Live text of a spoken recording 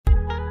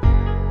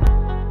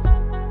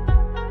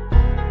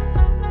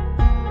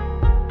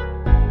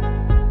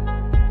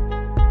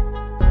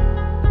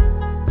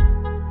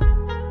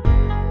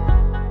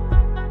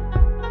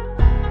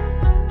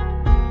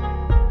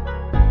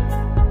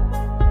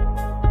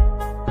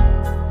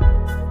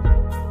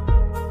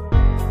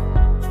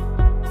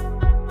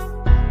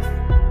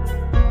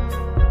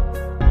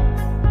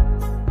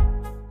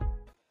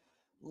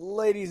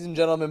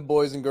gentlemen,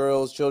 boys and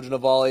girls, children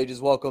of all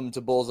ages, welcome to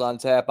Bulls on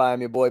Tap. I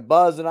am your boy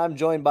Buzz, and I'm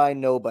joined by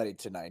nobody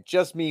tonight.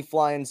 Just me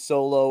flying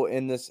solo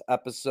in this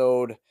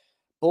episode.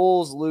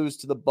 Bulls lose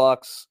to the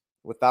Bucks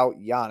without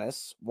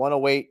Giannis,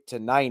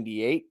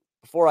 108-98.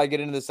 Before I get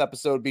into this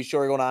episode, be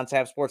sure to go on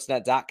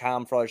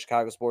tapsportsnet.com for all your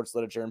Chicago sports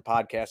literature and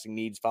podcasting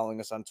needs.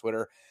 Following us on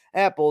Twitter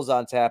at Bulls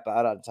on Tap,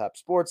 out on Tap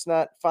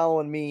Sportsnet.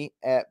 Following me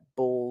at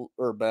Bull,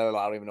 or I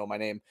don't even know my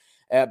name,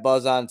 at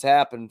Buzz on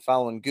Tap, and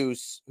following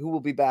Goose, who will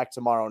be back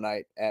tomorrow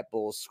night at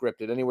Bulls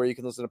Scripted. Anywhere you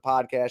can listen to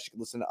podcasts, you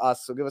can listen to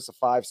us. So give us a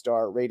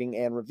 5-star rating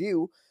and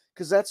review,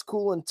 because that's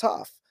cool and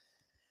tough.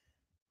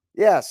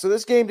 Yeah, so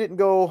this game didn't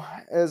go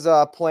as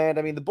planned.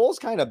 I mean, the Bulls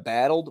kind of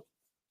battled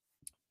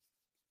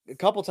a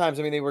couple times.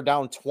 I mean, they were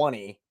down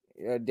 20,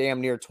 damn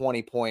near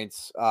 20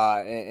 points,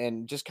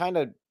 and just kind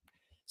of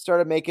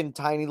started making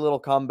tiny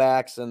little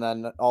comebacks. And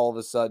then all of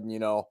a sudden,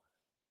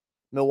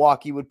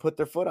 Milwaukee would put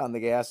their foot on the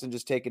gas and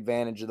just take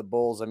advantage of the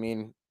Bulls. I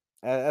mean,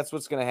 that's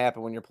what's going to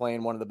happen when you're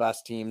playing one of the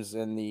best teams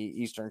in the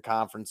Eastern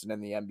Conference and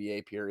in the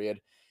NBA period.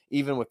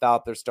 Even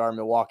without their star,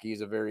 Milwaukee is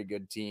a very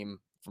good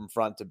team from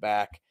front to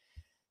back.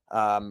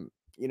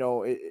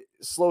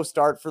 Slow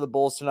start for the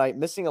Bulls tonight,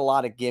 missing a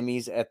lot of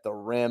gimmies at the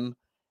rim.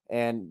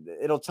 And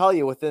it'll tell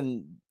you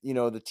within,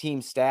 the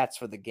team stats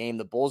for the game.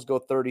 The Bulls go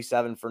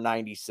 37 for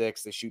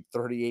 96. They shoot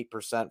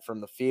 38%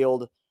 from the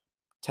field.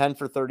 10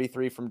 for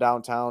 33 from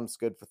downtown. It's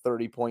good for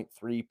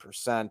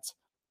 30.3%.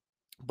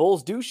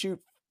 Bulls do shoot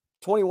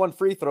 21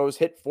 free throws,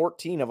 hit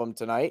 14 of them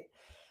tonight.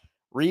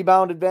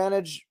 Rebound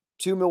advantage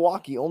to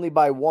Milwaukee, only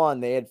by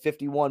 1. They had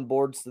 51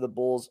 boards to the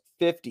Bulls,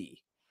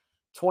 50.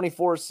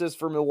 24 assists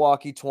for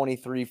Milwaukee,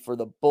 23 for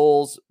the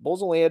Bulls.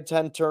 Bulls only had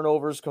 10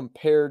 turnovers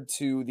compared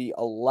to the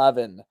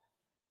 11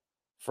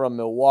 from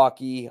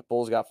Milwaukee.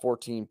 Bulls got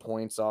 14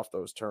 points off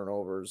those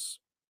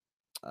turnovers.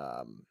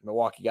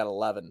 Milwaukee got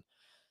 11.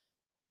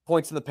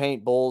 Points in the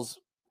paint, Bulls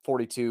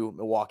 42,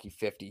 Milwaukee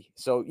 50.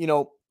 So,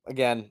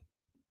 again,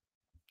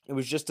 it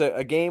was just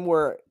a game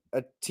where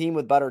a team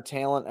with better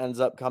talent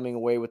ends up coming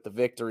away with the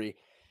victory.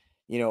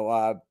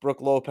 Brook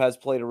Lopez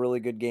played a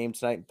really good game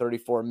tonight in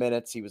 34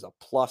 minutes. He was a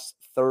plus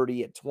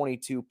 30 at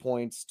 22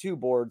 points, 2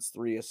 boards,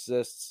 3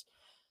 assists.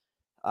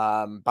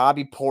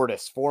 Bobby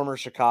Portis, former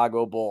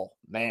Chicago Bull.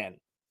 Man,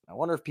 I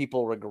wonder if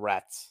people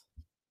regret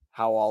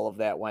how all of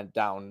that went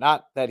down.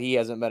 Not that he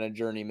hasn't been a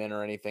journeyman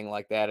or anything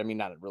like that. I mean,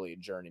 not really a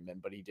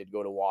journeyman, but he did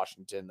go to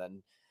Washington,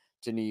 then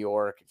to New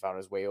York, and found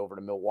his way over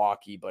to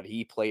Milwaukee. But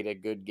he played a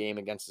good game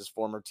against his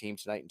former team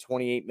tonight in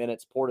 28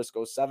 minutes. Portis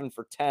goes 7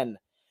 for 10,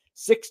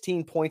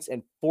 16 points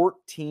and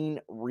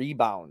 14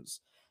 rebounds.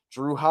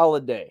 Drew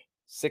Holiday,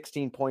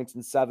 16 points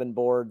and 7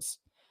 boards.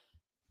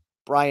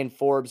 Brian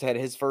Forbes had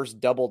his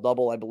first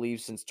double-double, I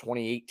believe, since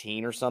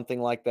 2018 or something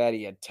like that.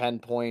 He had 10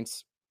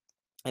 points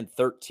and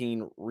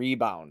 13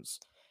 rebounds.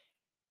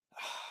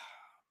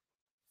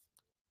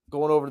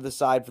 Going over to the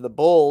side for the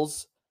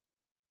Bulls,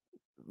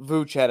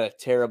 Vooch had a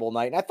terrible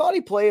night. And I thought he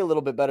played a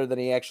little bit better than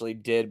he actually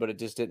did, but it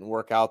just didn't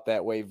work out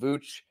that way.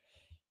 Vooch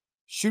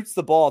shoots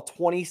the ball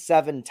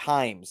 27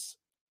 times.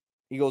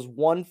 He goes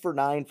 1 for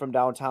 9 from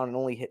downtown and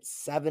only hit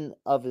 7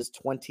 of his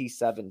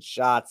 27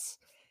 shots.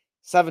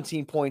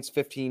 17 points,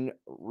 15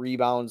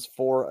 rebounds,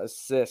 4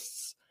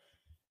 assists.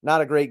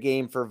 Not a great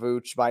game for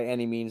Vooch by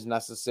any means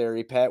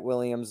necessary. Pat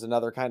Williams,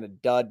 another kind of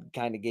dud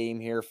kind of game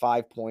here.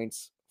 5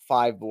 points,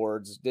 5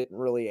 boards. Didn't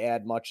really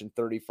add much in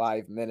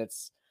 35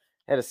 minutes.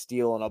 Had a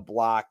steal and a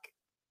block.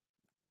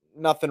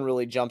 Nothing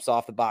really jumps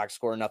off the box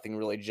score. Nothing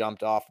really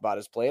jumped off about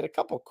his play. Had a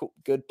couple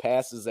good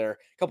passes there.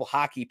 A couple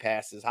hockey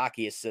passes,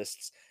 hockey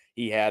assists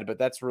he had, but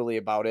that's really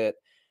about it.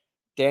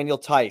 Daniel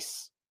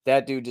Tice.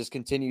 That dude just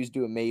continues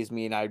to amaze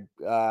me, and I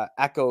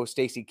echo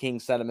Stacey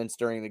King's sentiments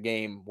during the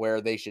game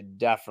where they should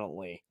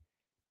definitely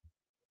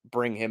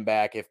bring him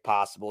back if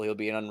possible. He'll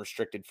be an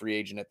unrestricted free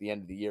agent at the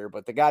end of the year,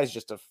 but the guy's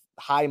just a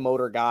high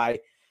motor guy,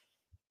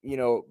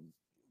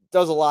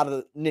 does a lot of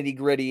the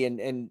nitty-gritty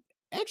and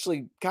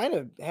actually kind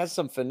of has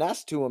some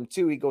finesse to him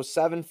too. He goes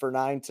 7 for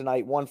 9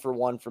 tonight, 1 for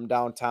 1 from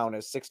downtown,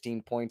 has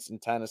 16 points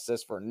and 10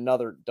 assists for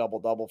another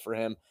double-double for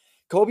him.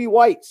 Kobe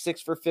White,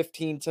 6 for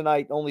 15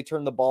 tonight, only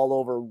turned the ball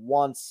over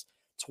once,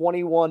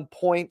 21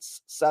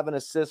 points, 7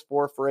 assists,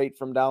 4 for 8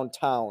 from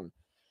downtown.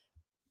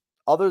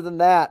 Other than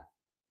that,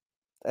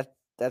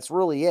 that's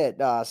really it.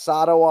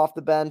 Sato off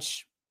the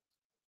bench,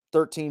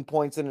 13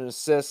 points and an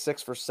assist,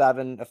 6 for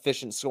 7,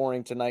 efficient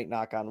scoring tonight,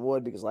 knock on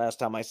wood, because last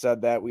time I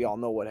said that, we all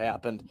know what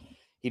happened.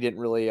 He didn't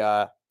really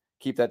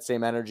keep that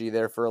same energy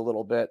there for a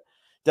little bit.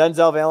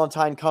 Denzel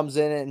Valentine comes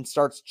in and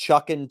starts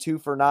chucking 2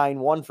 for 9,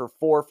 1 for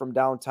 4 from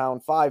downtown,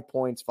 5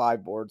 points,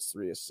 5 boards,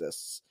 3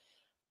 assists.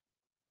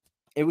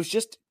 It was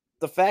just,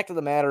 the fact of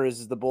the matter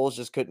is the Bulls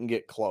just couldn't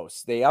get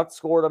close. They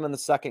outscored them in the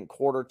second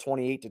quarter,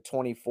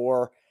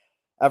 28-24.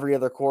 Every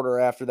other quarter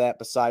after that,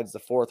 besides the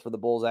fourth, where the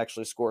Bulls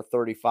actually score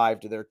 35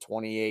 to their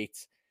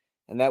 28.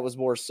 And that was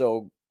more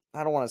so,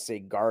 I don't want to say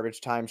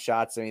garbage time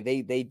shots. I mean,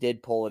 they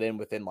did pull it in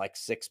within like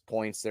 6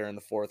 points there in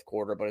the fourth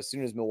quarter. But as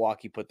soon as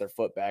Milwaukee put their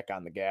foot back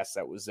on the gas,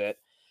 that was it,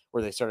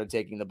 where they started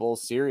taking the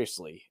Bulls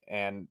seriously.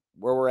 And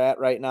where we're at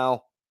right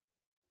now,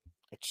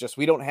 It's just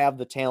we don't have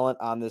the talent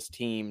on this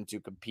team to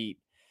compete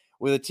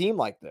with a team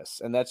like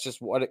this. And that's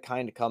just what it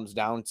kind of comes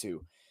down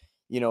to.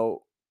 You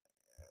know,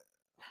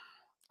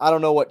 I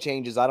don't know what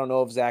changes. I don't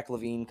know if Zach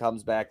LaVine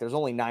comes back. There's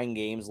only 9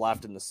 games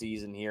left in the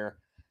season here.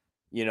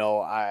 You know,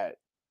 I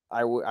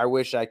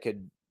wish I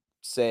could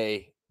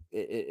say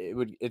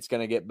it's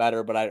going to get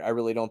better, but I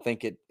really don't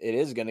think it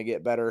is going to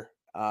get better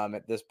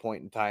at this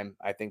point in time.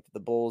 I think that the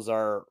Bulls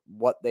are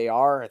what they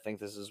are. I think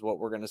this is what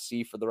we're going to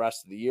see for the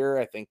rest of the year.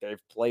 I think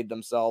they've played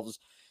themselves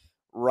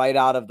right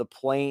out of the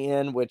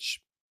play-in,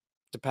 which,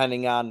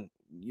 depending on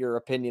your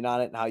opinion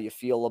on it and how you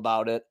feel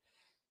about it,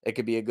 it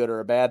could be a good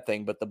or a bad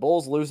thing. But the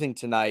Bulls losing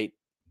tonight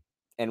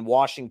and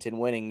Washington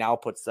winning now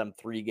puts them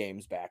 3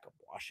 games back of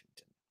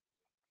Washington.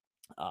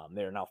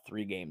 They're now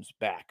 3 games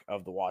back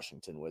of the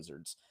Washington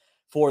Wizards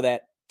for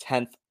that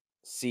 10th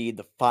seed,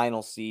 the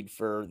final seed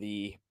for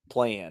the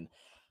play-in.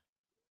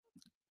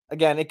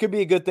 Again, it could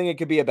be a good thing, it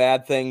could be a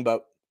bad thing,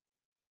 but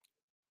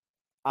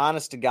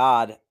honest to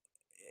God,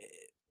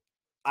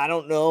 I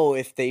don't know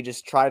if they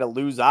just try to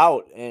lose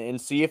out and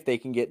see if they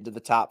can get into the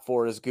top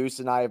 4, as Goose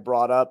and I have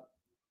brought up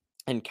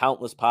in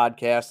countless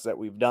podcasts that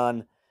we've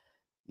done.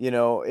 You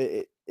know,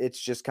 it's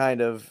just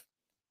kind of,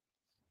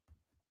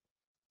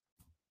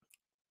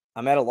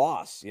 I'm at a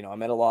loss. You know,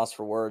 I'm at a loss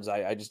for words.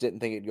 I just didn't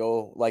think it'd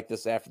go like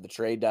this after the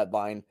trade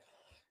deadline.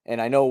 And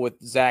I know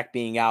with Zach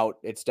being out,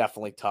 it's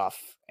definitely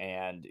tough.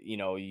 And, you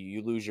know,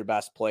 you lose your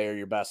best player,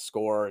 your best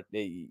scorer.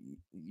 You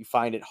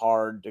find it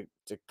hard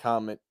to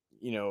come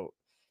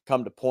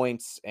come to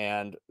points.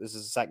 And this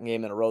is the second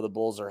game in a row the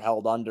Bulls are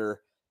held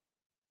under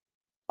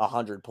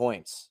 100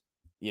 points.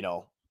 You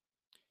know,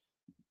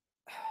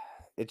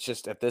 it's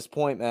just at this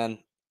point, man,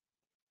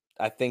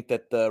 I think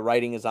that the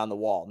writing is on the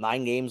wall.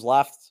 9 games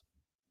left.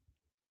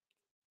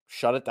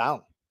 Shut it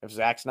down. If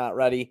Zach's not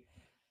ready,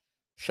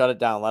 shut it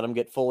down. Let him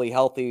get fully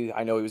healthy.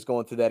 I know he was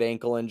going through that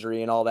ankle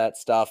injury and all that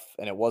stuff,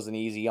 and it wasn't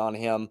easy on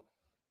him.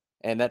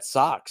 And that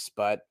sucks.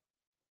 But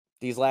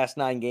these last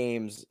 9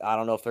 games, I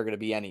don't know if they're going to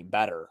be any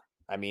better.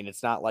 I mean,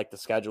 it's not like the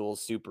schedule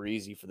is super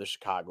easy for the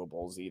Chicago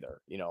Bulls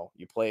either. You know,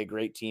 you play a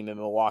great team in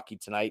Milwaukee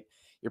tonight.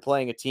 You're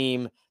playing a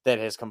team that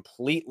has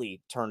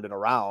completely turned it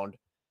around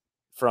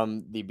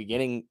from the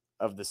beginning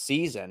of the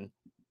season,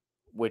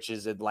 which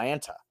is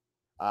Atlanta.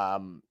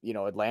 You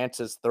know,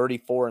 Atlanta's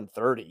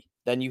 34-30.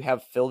 Then you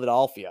have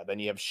Philadelphia. Then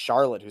you have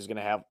Charlotte, who's going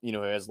to have,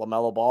 who has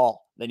LaMelo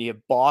Ball. Then you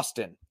have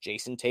Boston.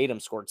 Jason Tatum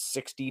scored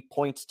 60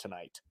 points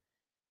tonight.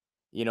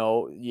 You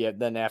know,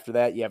 then after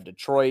that, you have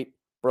Detroit,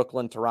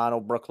 Brooklyn, Toronto,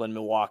 Brooklyn,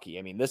 Milwaukee.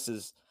 I mean, this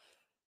is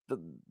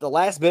the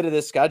last bit of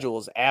this schedule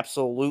is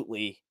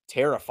absolutely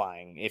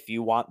terrifying if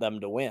you want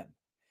them to win.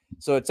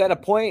 So it's at a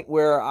point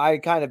where I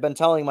kind of been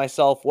telling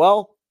myself,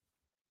 well,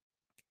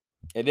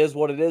 it is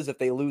what it is. If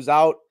they lose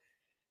out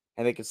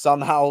and they could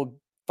somehow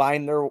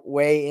find their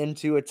way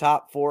into a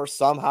top 4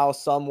 somehow,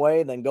 some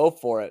way, then go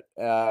for it.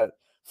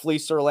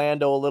 Fleece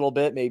Orlando a little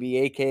bit,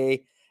 maybe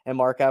AK and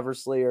Mark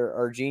Eversley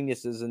are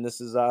geniuses, and this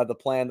is the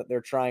plan that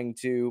they're trying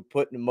to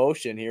put in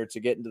motion here to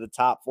get into the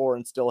top 4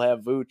 and still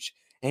have Vooch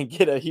and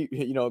get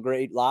a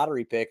great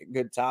lottery pick, a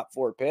good top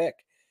 4 pick.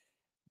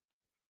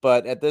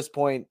 But at this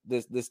point,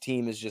 this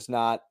team is just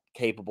not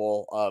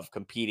capable of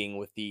competing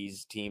with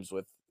these teams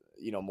with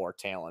more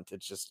talent.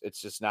 It's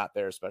just not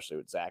there, especially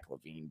with Zach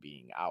LaVine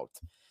being out.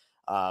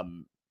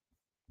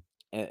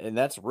 And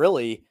that's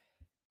really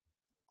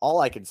all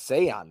I can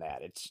say on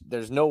that.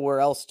 There's nowhere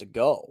else to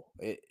go.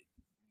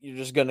 You're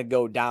just going to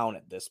go down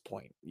at this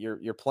point.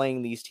 You're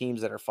playing these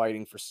teams that are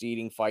fighting for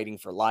seeding, fighting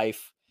for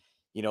life.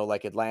 You know,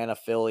 like Atlanta,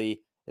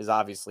 Philly is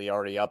obviously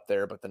already up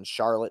there, but then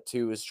Charlotte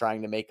too is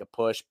trying to make a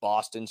push.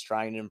 Boston's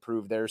trying to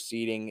improve their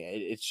seeding.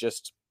 It's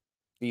just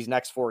these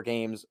next 4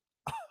 games,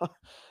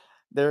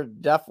 they're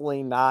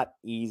definitely not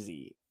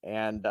easy.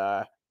 And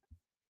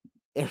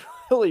it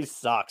really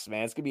sucks,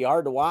 man. It's going to be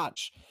hard to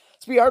watch.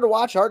 It's going to be hard to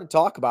watch, hard to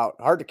talk about,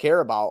 hard to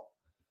care about,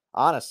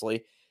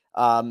 honestly.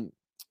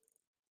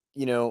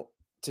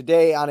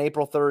 Today on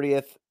April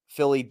 30th,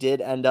 Philly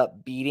did end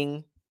up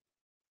beating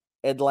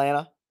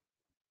Atlanta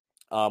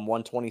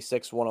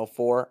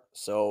 126-104.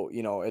 So,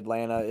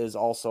 Atlanta is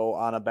also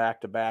on a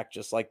back-to-back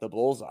just like the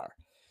Bulls are.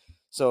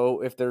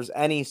 So if there's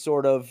any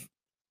sort of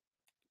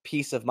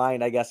peace of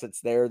mind, I guess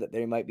it's there that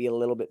they might be a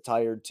little bit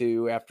tired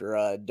too after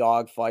a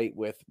dogfight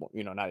with,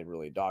 not even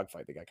really a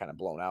dogfight. They got kind of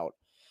blown out.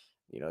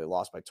 They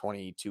lost by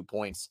 22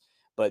 points,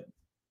 but,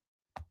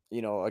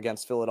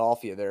 against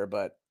Philadelphia there.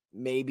 But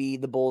maybe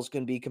the Bulls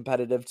can be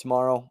competitive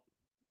tomorrow.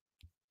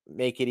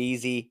 Make it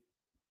easy,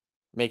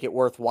 make it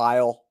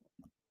worthwhile.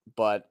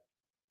 But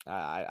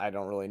I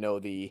don't really know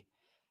the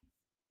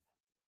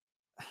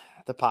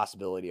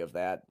possibility of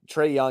that.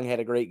 Trae Young had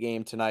a great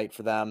game tonight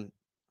for them,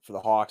 for the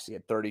Hawks. He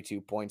had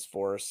 32 points,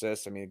 4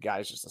 assists. I mean, the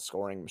guy's just a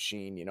scoring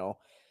machine,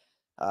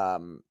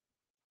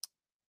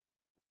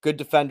 Good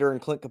defender in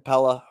Clint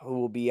Capella, who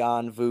will be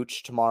on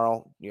Vooch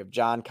tomorrow. You have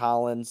John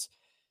Collins,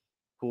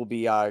 who will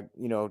be,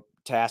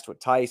 tasked with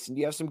Tice. And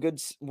you have some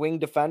good wing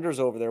defenders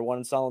over there, one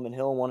in Solomon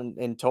Hill, one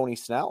in Tony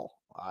Snell.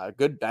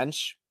 Good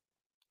bench.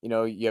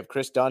 You have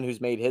Chris Dunn,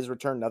 who's made his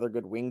return, another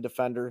good wing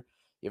defender.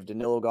 You have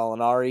Danilo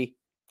Gallinari,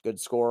 good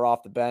scorer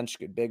off the bench,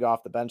 good big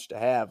off the bench to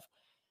have.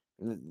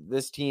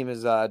 This team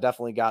has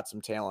definitely got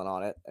some talent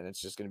on it, and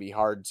it's just going to be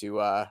hard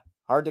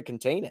to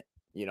contain it,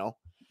 you know.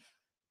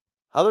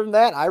 Other than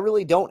that, I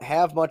really don't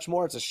have much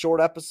more. It's a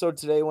short episode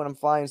today when I'm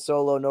flying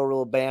solo. No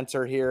real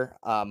banter here.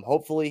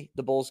 Hopefully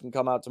the Bulls can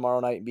come out tomorrow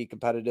night and be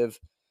competitive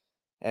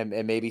and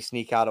maybe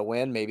sneak out a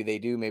win. Maybe they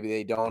do, maybe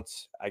they don't.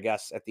 I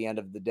guess at the end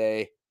of the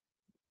day,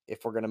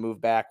 if we're going to move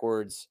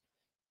backwards,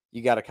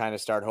 you got to kind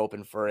of start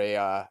hoping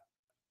for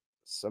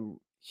some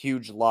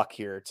huge luck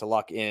here to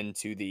luck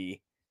into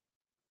the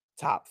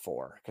top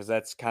 4, because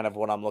that's kind of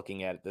what I'm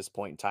looking at this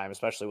point in time,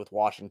 especially with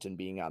Washington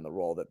being on the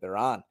roll that they're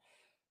on.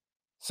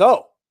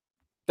 So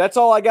that's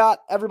all I got.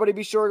 Everybody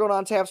be sure to go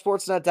on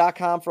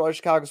tapsportsnet.com for all your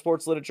Chicago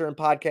sports literature and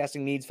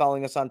podcasting needs.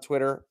 Following us on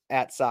Twitter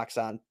at Sox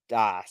on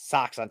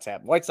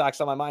Tap. White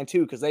Sox on my mind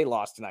too, because they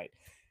lost tonight.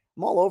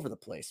 I'm all over the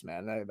place,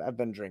 man. I've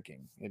been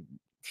drinking.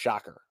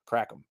 Shocker.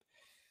 Crack them.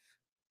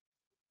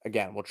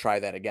 Again, we'll try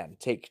that again.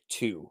 Take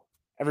 2.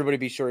 Everybody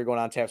be sure you're going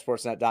on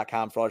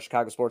tapsportsnet.com for all your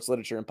Chicago sports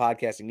literature and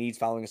podcasting needs.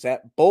 Following us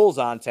at Bulls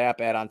on Tap,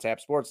 at On Tap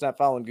Sportsnet.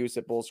 Following Goose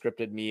at Bulls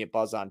Scripted, me at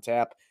Buzz on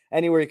Tap.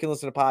 Anywhere you can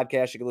listen to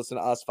podcasts, you can listen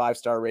to us,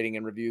 5-star rating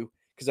and review,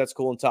 because that's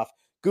cool and tough.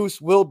 Goose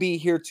will be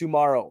here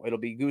tomorrow. It'll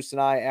be Goose and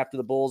I after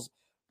the Bulls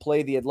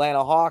play the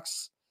Atlanta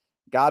Hawks.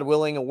 God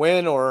willing, a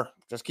win or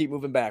just keep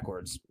moving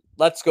backwards.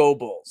 Let's go,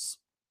 Bulls.